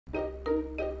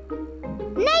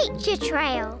Nature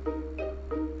Trail.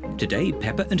 Today,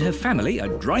 Peppa and her family are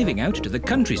driving out to the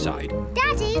countryside.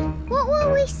 Daddy, what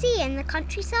will we see in the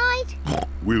countryside?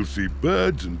 We'll see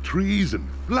birds and trees and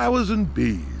flowers and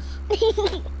bees.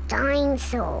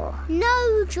 Dinosaur.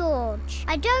 No, George.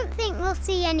 I don't think we'll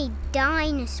see any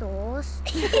dinosaurs.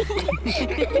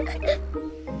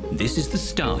 This is the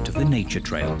start of the nature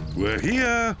trail. We're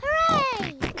here.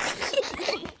 Hooray!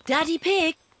 Daddy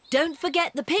Pig, don't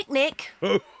forget the picnic.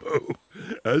 Ho, ho.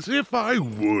 As if I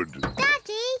would.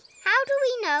 Daddy, how do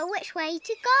we know which way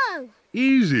to go?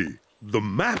 Easy. The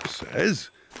map says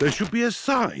there should be a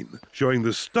sign showing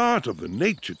the start of the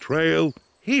nature trail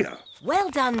here. Well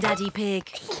done, Daddy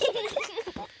Pig.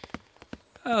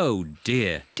 Oh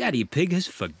dear, Daddy Pig has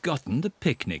forgotten the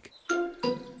picnic.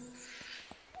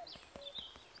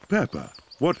 Peppa,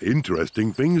 what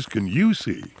interesting things can you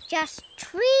see? Just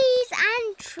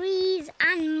trees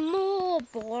and more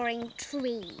boring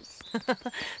trees.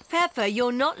 Peppa,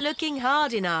 you're not looking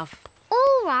hard enough.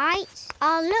 All right,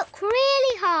 I'll look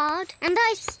really hard and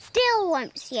I still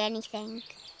won't see anything.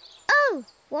 Oh,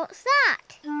 what's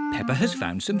that? Peppa has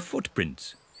found some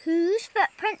footprints. Whose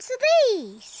footprints are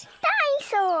these?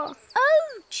 Dinosaur.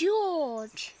 Oh,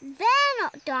 George, they're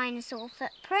not dinosaur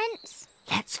footprints.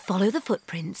 Let's follow the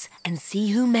footprints and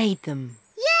see who made them.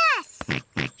 Yes!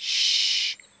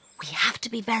 Shh! We have to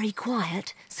be very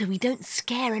quiet so we don't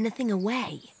scare anything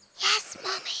away. Yes,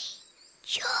 Mummy.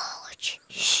 George.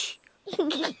 Shh.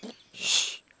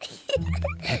 Shh.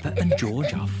 Peppa and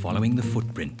George are following the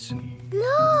footprints.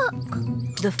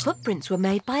 Look! The footprints were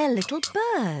made by a little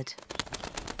bird.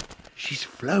 She's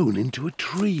flown into a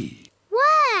tree.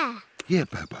 Where? Here,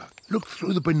 Peppa, look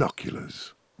through the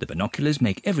binoculars. The binoculars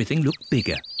make everything look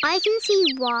bigger. I can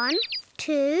see 1,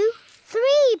 2,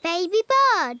 3 baby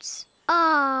birds.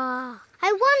 Ah,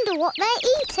 I wonder what they're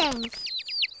eating.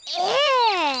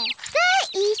 Ew! They're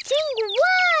eating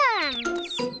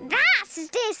worms! That's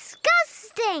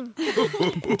disgusting!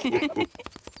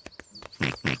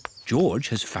 George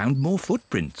has found more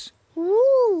footprints.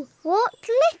 Ooh, what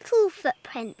little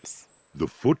footprints? The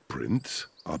footprints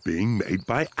are being made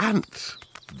by ants.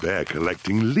 They're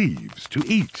collecting leaves to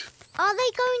eat. Are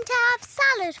they going to have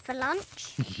salad for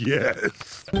lunch?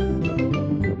 Yes.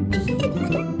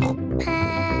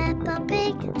 Peppa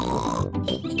Pig.